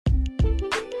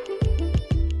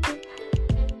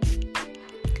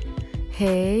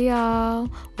Hey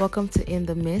y'all, welcome to In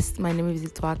the Mist. My name is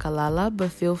Victoria Kalala, but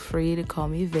feel free to call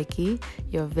me Vicky,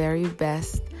 your very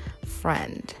best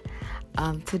friend.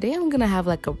 Today I'm gonna have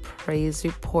like a praise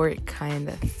report kind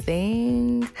of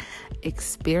thing,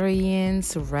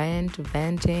 experience,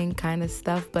 venting kind of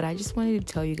stuff, but I just wanted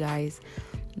to tell you guys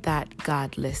that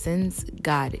God listens,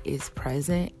 God is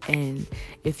present, and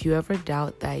if you ever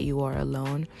doubt that you are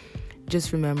alone,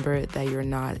 just remember that you're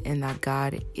not and that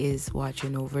God is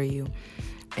watching over you.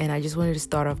 And I just wanted to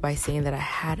start off by saying that I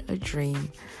had a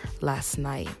dream last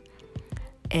night.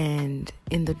 And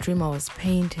in the dream I was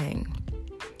painting.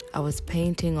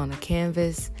 On a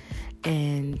canvas,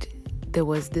 and there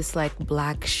was this like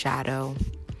black shadow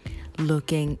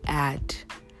looking at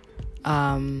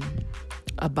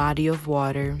a body of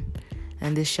water.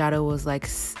 And this shadow was like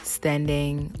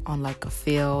standing on like a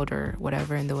field or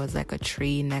whatever. And there was like a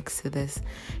tree next to this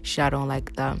shadow on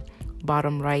like the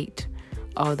bottom right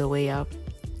all the way up.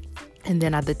 And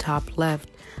then at the top left,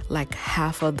 like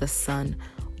half of the sun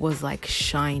was like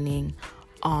shining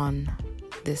on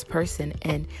this person.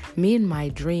 And me in my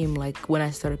dream, like when I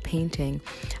started painting,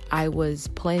 I was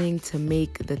planning to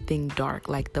make the thing dark.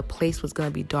 Like the place was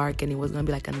gonna be dark and it was gonna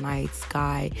be like a night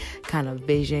sky kind of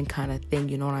vision kind of thing,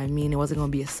 you know what I mean? It wasn't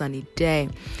gonna be a sunny day.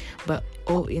 But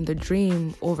in the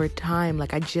dream, over time,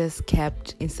 like I just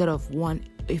kept, instead of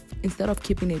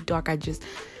keeping it dark,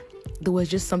 there was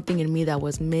just something in me that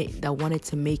wanted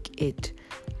to make it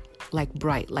like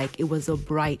bright. Like it was a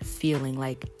bright feeling.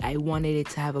 Like I wanted it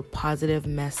to have a positive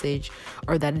message,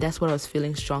 or that's what I was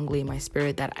feeling strongly in my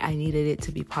spirit, that I needed it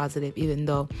to be positive, even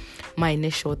though my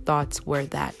initial thoughts were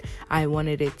that I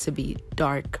wanted it to be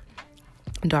darker.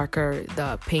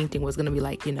 The painting was going to be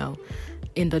like,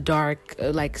 in the dark,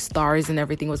 like stars and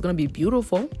everything was going to be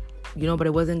beautiful, but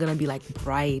it wasn't going to be like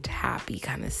bright, happy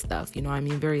kind of stuff. You know what I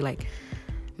mean? Very like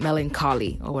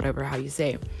melancholy or whatever, how you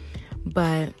say it.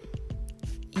 But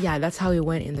yeah, that's how it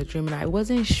went in the dream. And I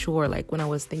wasn't sure, like when I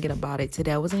was thinking about it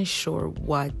today, I wasn't sure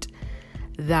what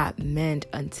that meant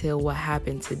until what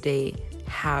happened today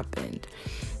happened.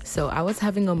 So I was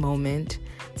having a moment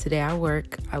today at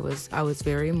work. I was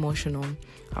very emotional.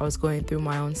 I was going through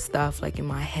my own stuff, like in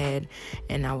my head,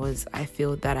 and I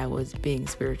feel that I was being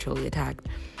spiritually attacked.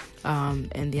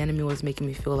 And the enemy was making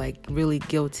me feel like really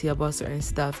guilty about certain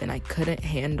stuff, and I couldn't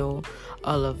handle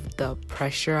all of the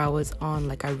pressure I was on.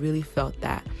 Like I really felt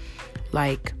that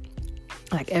like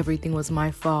everything was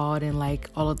my fault, and like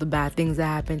all of the bad things that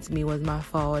happened to me was my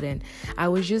fault, and I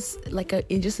was just like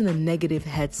in a negative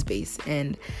headspace,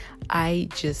 and I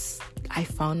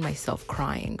found myself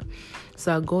crying.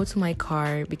 So I go to my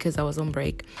car because I was on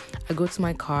break. I go to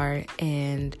my car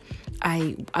and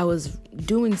I was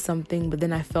doing something, but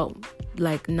then I felt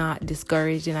like not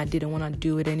discouraged and I didn't want to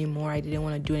do it anymore. I didn't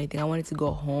want to do anything. I wanted to go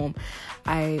home.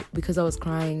 Because I was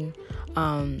crying,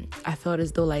 I felt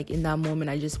as though like in that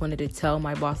moment I just wanted to tell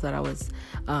my boss that I was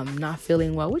not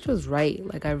feeling well, which was right.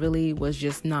 Like I really was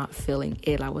just not feeling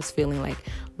it. I was feeling like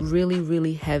really,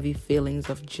 really heavy feelings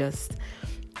of just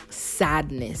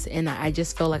sadness, and I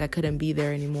just felt like I couldn't be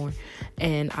there anymore,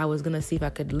 and I was gonna see if I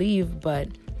could leave, but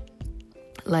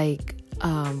like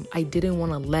I didn't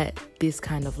want to let this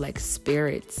kind of like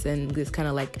spirits and this kind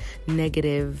of like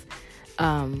negative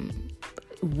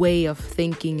way of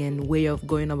thinking and way of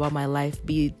going about my life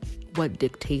be what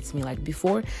dictates me. Like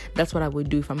before, that's what I would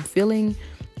do. If I'm feeling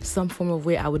some form of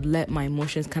way, I would let my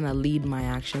emotions kind of lead my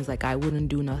actions. Like I wouldn't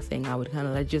do nothing. I would kind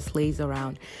of like just laze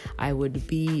around. I would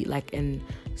be like and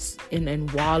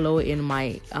wallow in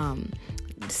my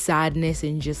sadness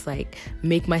and just like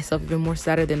make myself even more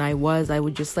sadder than I was. I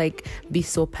would just like be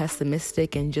so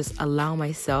pessimistic and just allow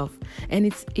myself. And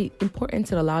it's important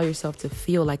to allow yourself to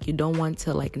feel. Like you don't want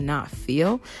to like not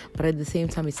feel, but at the same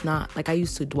time it's not like I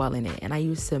used to dwell in it, and I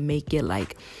used to make it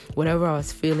like whatever I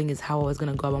was feeling is how I was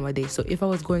gonna go about my day. So if I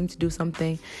was going to do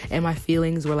something and my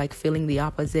feelings were like feeling the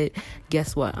opposite,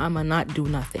 guess what? I'm gonna not do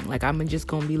nothing. Like I'm just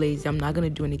gonna be lazy. I'm not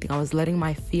gonna do anything. I was letting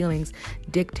my feelings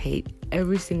dictate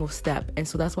every single step. And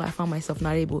so that's why I found myself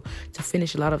not able to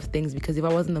finish a lot of things, because if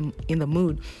I wasn't in the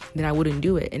mood, then I wouldn't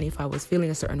do it. And if I was feeling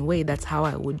a certain way, that's how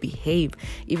I would behave,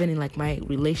 even in like my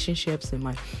relationships and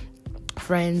my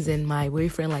friends and my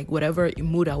boyfriend. Like whatever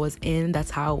mood I was in,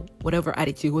 that's how whatever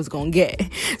attitude was gonna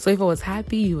get. So if I was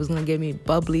happy, he was gonna get me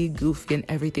bubbly, goofy and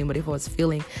everything. But if I was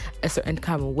feeling a certain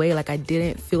kind of way, like I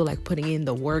didn't feel like putting in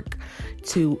the work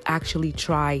to actually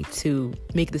try to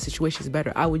make the situations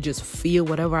better, I would just feel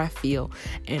whatever I feel,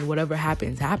 and whatever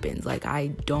happens. Like I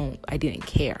didn't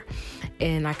care.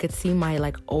 And I could see my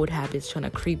like old habits trying to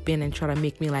creep in and try to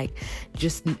make me like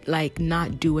just like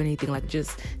not do anything, like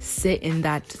just sit in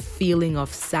that feeling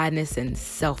of sadness and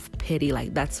self-pity.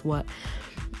 Like that's what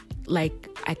like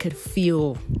I could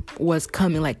feel was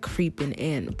coming, like creeping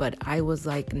in. But I was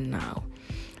like, no.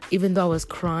 Even though I was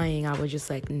crying, I was just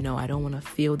like, no, I don't want to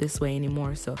feel this way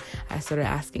anymore. So I started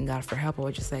asking God for help. I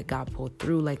was just like, God, pull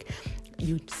through. Like,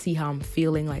 you see how I'm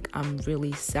feeling. Like, I'm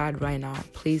really sad right now.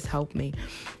 Please help me.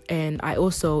 And I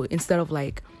also, instead of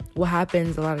like, what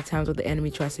happens a lot of times, what the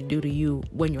enemy tries to do to you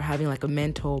when you're having like a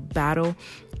mental battle,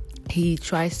 he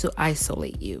tries to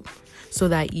isolate you so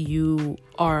that you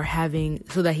are having,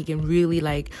 so that he can really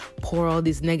like pour all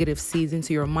these negative seeds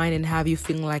into your mind and have you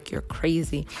feeling like you're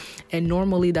crazy. And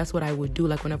normally that's what I would do.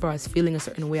 Like whenever I was feeling a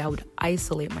certain way, I would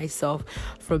isolate myself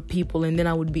from people, and then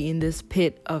I would be in this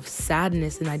pit of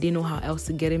sadness, and I didn't know how else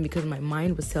to get in because my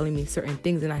mind was telling me certain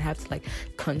things, and I'd have to like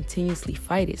continuously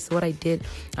fight it. So what I did,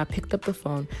 I picked up the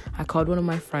phone, I called one of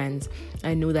my friends.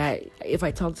 I knew that if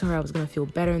I talked to her, I was going to feel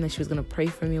better, and that she was going to pray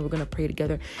for me. We're going to pray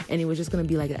together, and it was just going to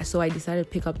be like that. So I decided to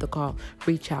pick up the call,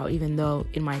 reach out, even though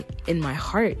in my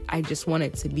heart I just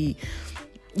wanted to be,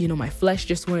 my flesh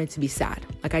just wanted to be sad.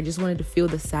 Like I just wanted to feel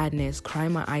the sadness, cry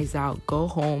my eyes out, go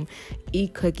home,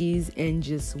 eat cookies, and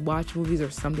just watch movies or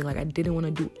something. Like I didn't want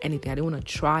to do anything. I didn't want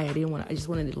to try. I just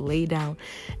wanted to lay down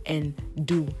and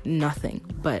do nothing.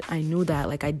 But I knew that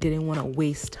like I didn't want to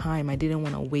waste time. I didn't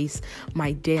want to waste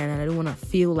my day, and I didn't want to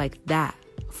feel like that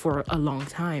for a long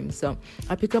time. So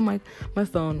I picked up my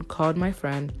phone, called my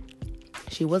friend.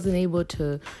 She wasn't able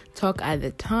to talk at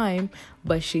the time,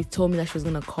 but she told me that she was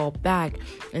going to call back.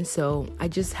 And so I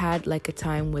just had like a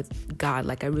time with God.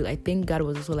 Like I think God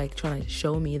was also like trying to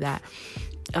show me that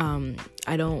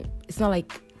it's not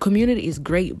like community is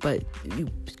great, but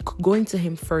going to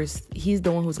him first, he's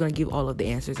the one who's going to give all of the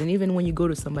answers. And even when you go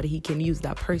to somebody, he can use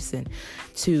that person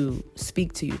to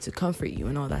speak to you, to comfort you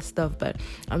and all that stuff. But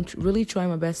I'm really trying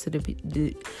my best to be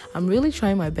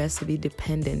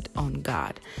dependent on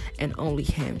God and only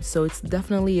him. So it's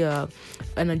definitely an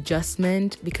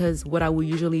adjustment, because what I would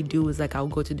usually do is like I'll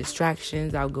go to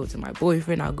distractions, I'll go to my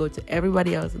boyfriend, I'll go to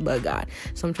everybody else but God.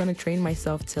 So I'm trying to train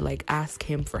myself to like ask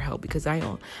him for help, because I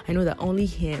know that only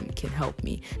him can help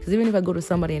me. Because even if I go to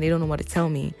somebody and they don't know what to tell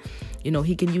me,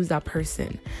 he can use that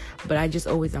person. But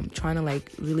I'm trying to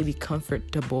like really be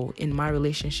comfortable in my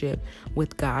relationship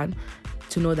with God,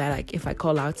 to know that like if I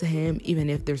call out to him, even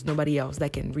if there's nobody else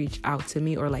that can reach out to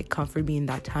me or like comfort me in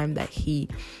that time, that he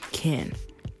can.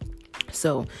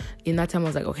 So in that time I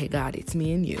was like, okay, God, it's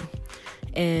me and you.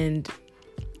 And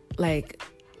like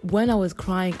when I was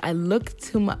crying, I looked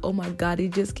to oh my God,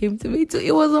 it just came to me too.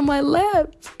 It was on my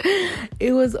left.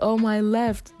 It was on my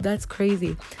left. That's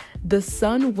crazy. The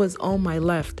sun was on my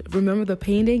left. Remember the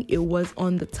painting? It was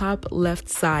on the top left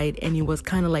side, and it was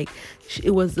kind of like,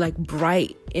 it was like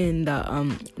bright in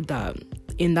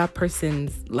in that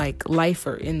person's like life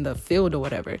or in the field or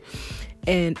whatever.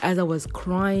 And as I was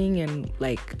crying and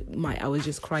like I was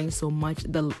just crying so much,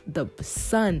 the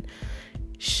sun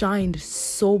shined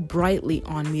so brightly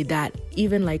on me that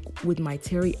even like with my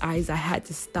teary eyes, I had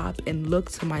to stop and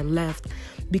look to my left,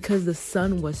 because the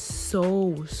sun was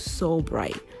so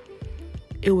bright.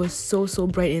 It was so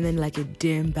bright, and then like it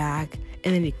dimmed back,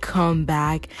 and then it come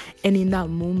back. And in that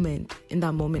moment,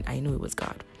 I knew it was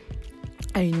God.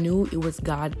 I knew it was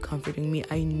God comforting me.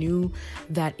 I knew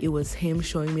that it was him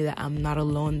showing me that I'm not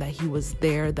alone, that he was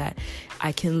there, that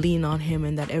I can lean on him,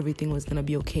 and that everything was going to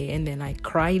be okay. And then I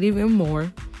cried even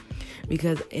more,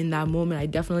 because in that moment, I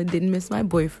definitely didn't miss my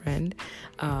boyfriend.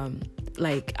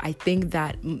 Like, I think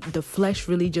that the flesh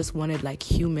really just wanted like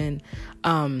human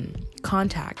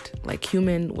contact, like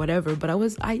human whatever, but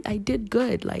I did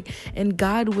good, like, and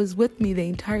God was with me the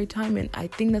entire time, and I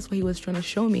think that's what he was trying to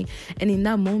show me. And in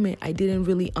that moment, I didn't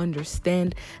really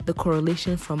understand the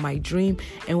correlation from my dream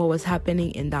and what was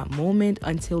happening in that moment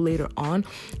until later on.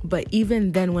 But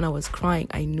even then, when I was crying,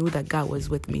 I knew that God was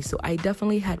with me. So I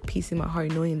definitely had peace in my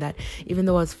heart, knowing that even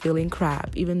though I was feeling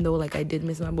crap, even though like I did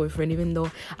miss my boyfriend, even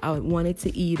though I wanted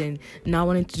to eat and not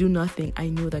wanting to do nothing, I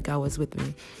knew that God was with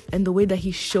me. And the way that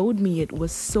he showed me it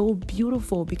was so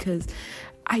beautiful, because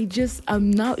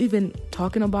I'm now even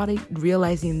talking about it,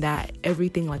 realizing that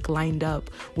everything like lined up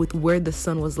with where the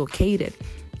sun was located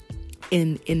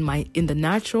in the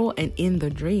natural and in the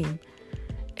dream.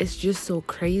 It's just so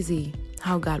crazy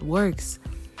how God works.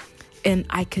 And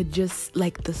I could just,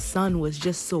 like, the sun was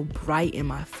just so bright in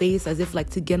my face, as if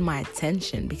like to get my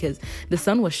attention, because the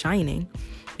sun was shining.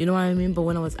 You know what I mean? But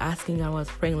when I was asking, I was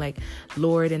praying like,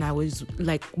 Lord, and I was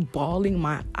like bawling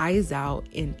my eyes out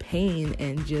in pain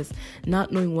and just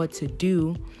not knowing what to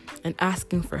do and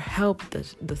asking for help.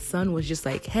 The sun was just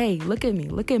like, hey, look at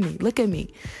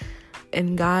me.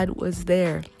 And God was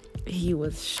there. He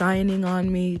was shining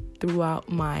on me throughout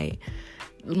my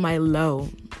low.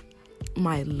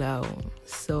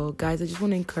 So guys, I just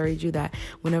want to encourage you that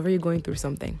whenever you're going through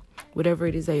something, whatever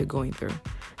it is that you're going through,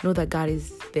 know that God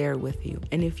is there with you.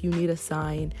 And if you need a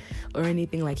sign or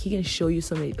anything, like, he can show you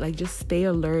something. Like, just stay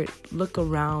alert, look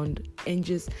around, and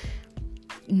just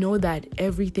know that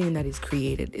everything that is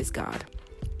created is God.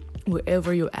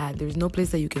 Wherever you're at, there's no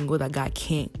place that you can go that God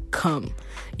can't come.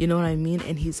 You know what I mean?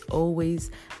 And he's always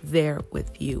there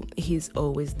with you. He's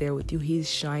always there with you. He's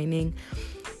shining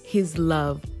his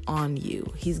love on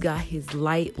you. He's got his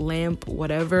light, lamp,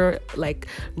 whatever, like,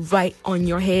 right on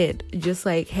your head. Just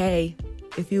like, hey,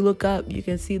 if you look up, you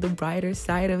can see the brighter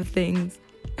side of things.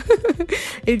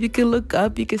 If you can look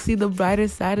up, you can see the brighter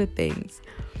side of things.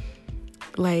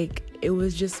 Like, it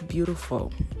was just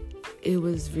beautiful. It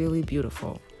was really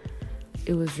beautiful.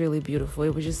 It was really beautiful.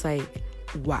 It was just like,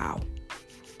 wow.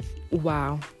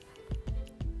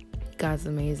 God's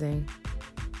amazing.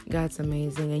 God's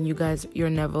amazing. And you guys, you're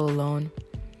never alone.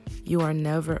 You are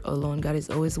never alone. God is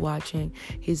always watching.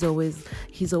 He's always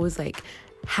like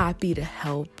happy to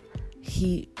help.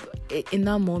 In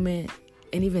that moment,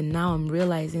 and even now, I'm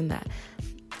realizing that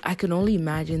I can only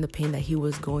imagine the pain that he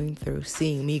was going through,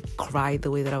 seeing me cry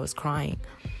the way that I was crying.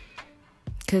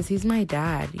 Because he's my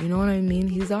dad, you know what I mean?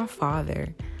 He's our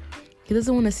father. He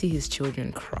doesn't want to see his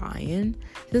children crying.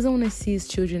 He doesn't want to see his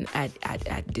children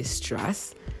at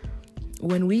distress.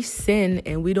 When we sin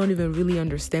and we don't even really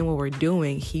understand what we're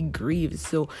doing, he grieves.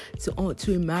 So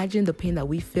to imagine the pain that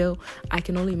we feel, I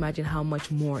can only imagine how much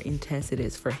more intense it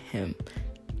is for him.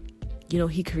 You know,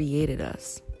 he created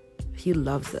us. He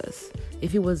loves us.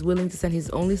 If he was willing to send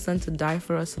his only son to die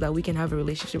for us so that we can have a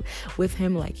relationship with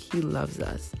him, like, he loves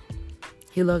us.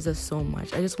 He loves us so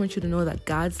much. I just want you to know that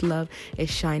God's love is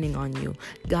shining on you.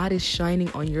 God is shining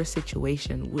on your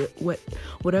situation.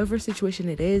 Whatever situation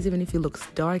it is, even if it looks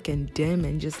dark and dim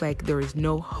and just like there is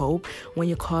no hope, when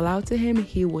you call out to him,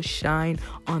 he will shine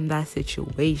on that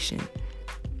situation.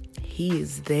 He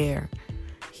is there.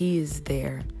 He is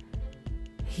there.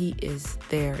 He is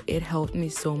there. It helped me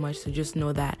so much to just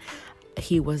know that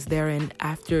he was there. And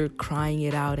after crying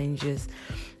it out and just,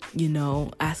 you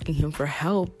know, asking him for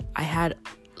help, I had,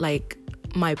 like,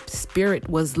 my spirit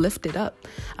was lifted up.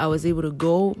 I was able to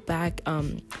go back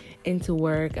into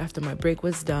work after my break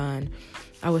was done.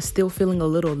 I was still feeling a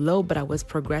little low, but I was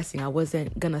progressing. I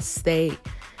wasn't gonna stay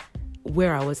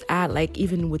where I was at. Like,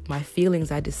 even with my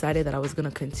feelings, I decided that I was gonna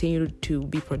continue to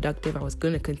be productive. I was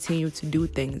gonna continue to do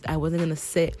things. I wasn't gonna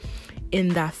sit in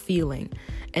that feeling.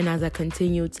 And as I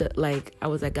continued to, like, I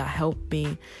was like, God help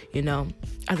me, you know.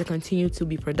 As I continued to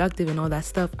be productive and all that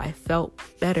stuff, I felt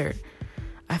better.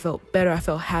 I felt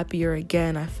happier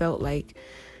again. I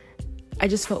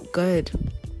just felt good.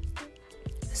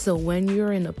 So when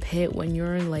you're in a pit, when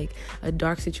you're in like a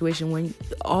dark situation, when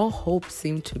all hope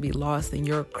seems to be lost and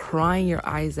you're crying your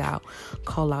eyes out,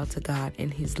 call out to God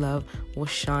and his love will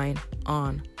shine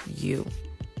on you.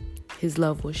 His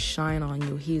love will shine on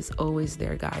you. He is always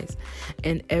there, guys.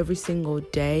 And every single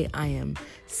day I am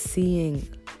seeing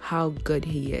how good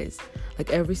he is.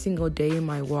 Like, every single day in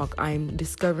my walk, I'm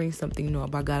discovering something new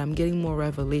about God. I'm getting more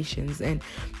revelations. And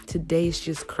today is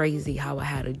just crazy how I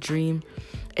had a dream.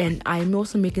 And I'm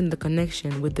also making the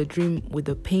connection with the dream, with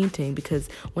the painting, because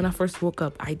when I first woke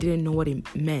up, I didn't know what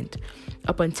it meant.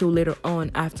 Up until later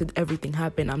on, after everything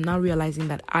happened, I'm now realizing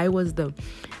that I was the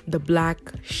black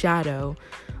shadow,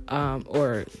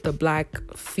 or the black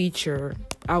feature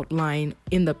outline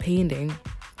in the painting,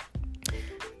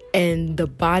 and the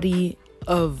body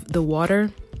of the water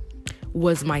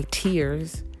was my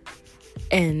tears,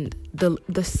 and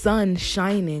the sun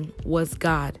shining was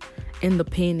God. In the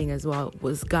painting as well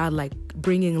was God, like,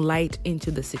 bringing light into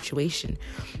the situation,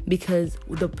 because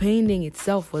the painting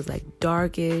itself was like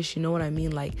darkish, you know what I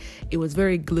mean? Like, it was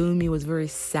very gloomy, it was very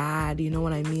sad, you know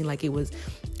what I mean? Like, it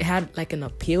had like an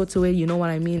appeal to it, you know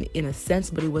what I mean, in a sense,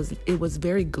 but it was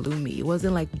very gloomy. It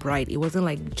wasn't like bright, it wasn't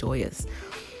like joyous.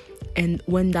 And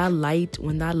when the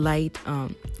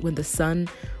sun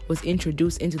was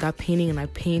introduced into that painting and I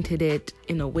painted it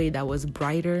in a way that was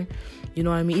brighter, you know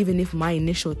what I mean? Even if my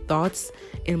initial thoughts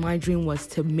in my dream was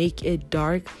to make it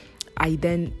dark, I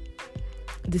then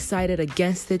decided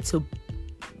against it to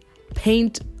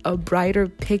paint a brighter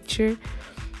picture.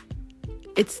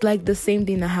 It's like the same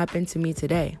thing that happened to me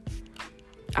today.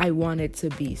 I wanted to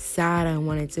be sad. I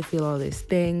wanted to feel all these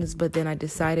things, but then I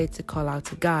decided to call out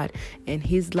to God and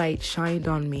his light shined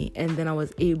on me. And then I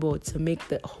was able to make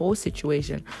the whole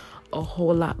situation a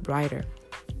whole lot brighter.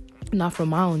 Not from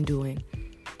my own doing.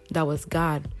 That was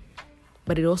God.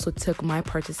 But it also took my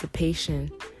participation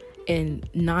in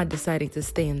not deciding to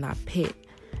stay in that pit,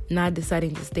 not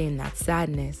deciding to stay in that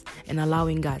sadness and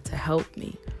allowing God to help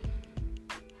me.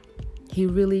 He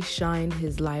really shined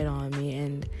his light on me,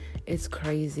 and it's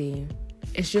crazy.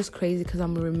 It's just crazy because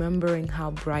I'm remembering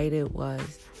how bright it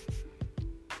was.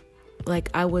 Like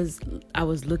I was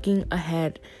looking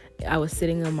ahead. I was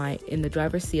sitting in the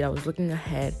driver's seat. I was looking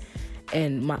ahead,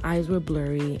 and my eyes were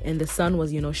blurry, and the sun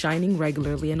was, shining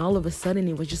regularly, and all of a sudden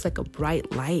it was just like a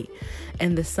bright light,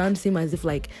 and the sun seemed as if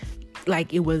like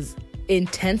it was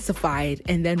intensified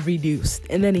and then reduced,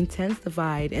 and then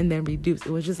intensified and then reduced.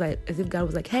 It was just like as if God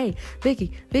was like, hey,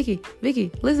 Vicky,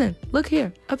 listen, look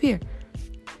here, up here.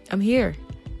 I'm here.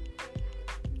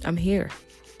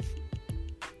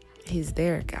 He's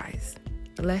there, guys.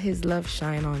 Let his love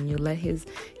shine on you. Let his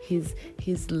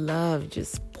love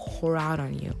just pour out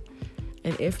on you.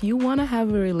 And if you want to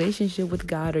have a relationship with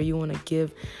God, or you want to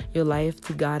give your life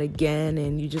to God again,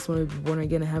 and you just want to be born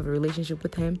again and have a relationship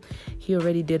with him, he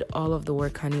already did all of the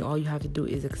work, honey. All you have to do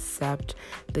is accept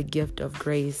the gift of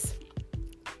grace.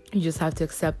 You just have to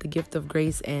accept the gift of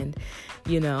grace and,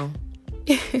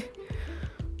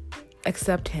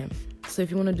 accept him. So if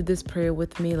you want to do this prayer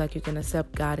with me, like you can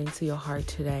accept God into your heart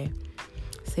today.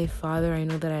 Say, Father, I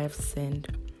know that I have sinned,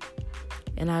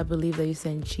 and I believe that you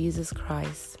sent Jesus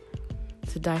Christ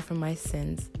to die for my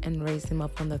sins and raise him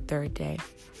up on the third day.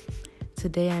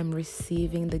 Today I am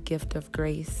receiving the gift of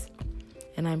grace,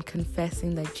 and I'm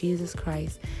confessing that Jesus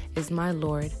Christ is my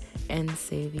Lord and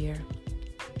Savior.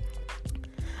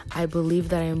 I believe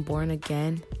that I am born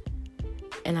again,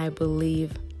 and I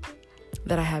believe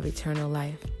that I have eternal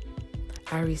life.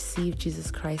 I receive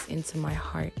Jesus Christ into my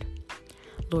heart.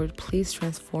 Lord, please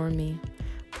transform me.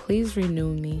 Please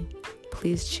renew me.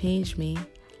 Please change me.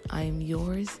 I am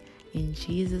yours in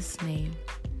Jesus' name.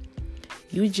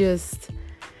 In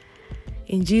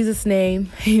Jesus' name,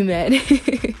 amen.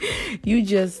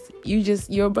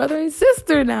 You're brother and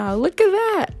sister now. Look at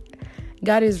that.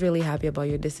 God is really happy about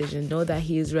your decision. Know that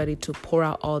he is ready to pour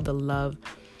out all the love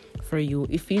for you.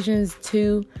 Ephesians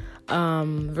 2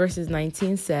 verses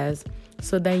 19 says,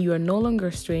 so then you are no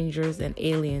longer strangers and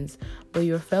aliens, but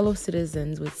you're fellow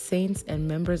citizens with saints and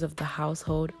members of the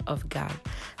household of God.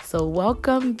 So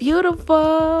welcome,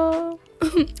 beautiful.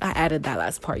 I added that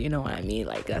last part, you know what I mean?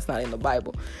 Like, that's not in the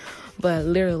Bible. But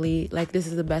literally, like, this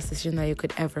is the best decision that you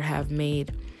could ever have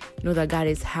made. Know that God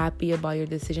is happy about your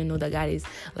decision. Know that God is,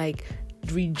 like,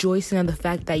 rejoicing on the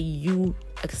fact that you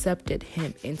accepted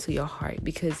him into your heart,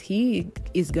 because he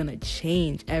is gonna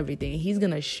change everything. He's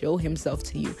gonna show himself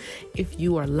to you if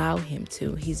you allow him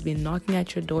to. He's been knocking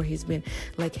at your door. He's been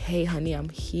like, hey honey, I'm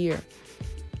here.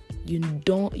 You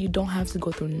don't have to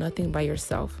go through nothing by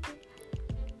yourself.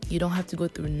 You don't have to go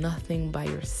through nothing by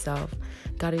yourself.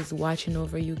 God is watching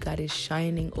over you. God is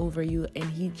shining over you, and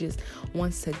he just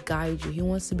wants to guide you. He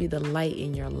wants to be the light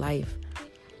in your life.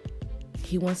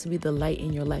 He wants to be the light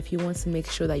in your life. He wants to make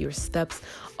sure that your steps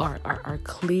are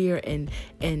clear and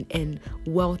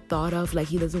well thought of. Like,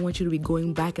 he doesn't want you to be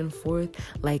going back and forth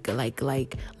like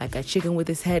a chicken with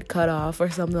his head cut off or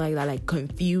something like that, like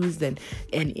confused and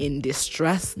in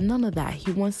distress. None of that.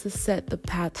 He wants to set the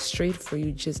path straight for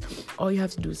you. Just all you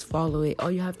have to do is follow it.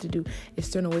 All you have to do is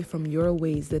turn away from your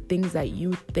ways, the things that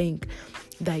you think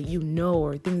that you know,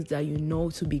 or things that you know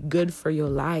to be good for your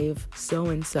life.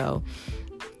 So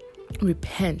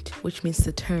repent, which means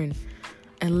to turn,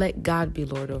 and let God be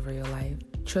Lord over your life.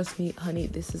 Trust me, honey,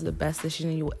 this is the best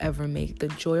decision you will ever make. The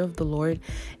joy of the Lord,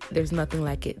 there's nothing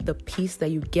like it. The peace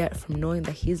that you get from knowing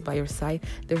that he's by your side,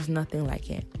 there's nothing like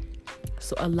it.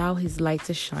 So allow his light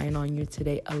to shine on you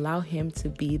today. Allow him to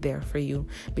be there for you,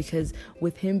 because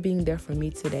with him being there for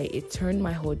me today, it turned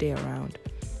my whole day around.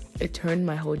 I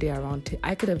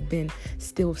could have been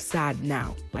still sad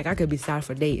now. Like, I could be sad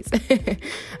for days.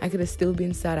 I could have still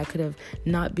been sad. I could have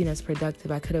not been as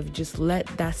productive. I could have just let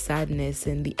that sadness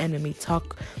and the enemy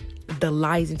talk the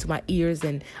lies into my ears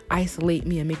and isolate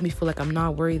me and make me feel like I'm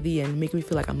not worthy and make me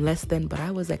feel like I'm less than. But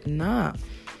I was like, nah.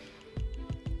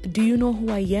 Do you know who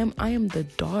I am? I am the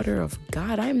daughter of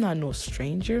God. I am not no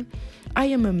stranger. I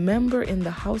am a member in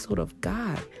the household of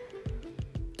God.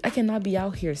 I cannot be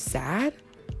out here sad.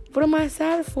 What am I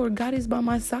sad for? God is by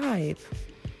my side.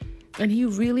 And he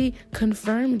really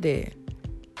confirmed it.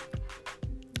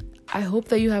 I hope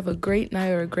that you have a great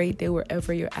night or a great day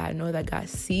wherever you're at. Know that God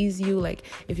sees you. Like,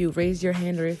 if you raise your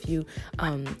hand, or if you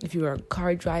are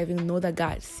car driving, know that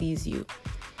God sees you.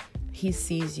 He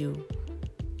sees you.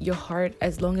 Your heart,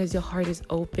 as long as your heart is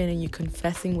open and you're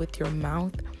confessing with your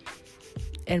mouth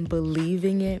and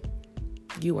believing it,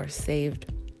 you are saved.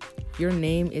 Your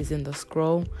name is in the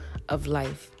scroll of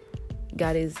life.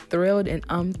 God is thrilled and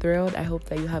I'm thrilled. I hope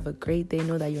that you have a great day.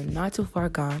 Know that you're not too far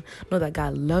gone. Know that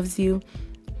God loves you.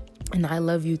 And I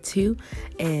love you too.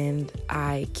 And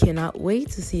I cannot wait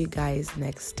to see you guys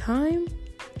next time.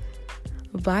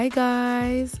 Bye,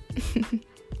 guys.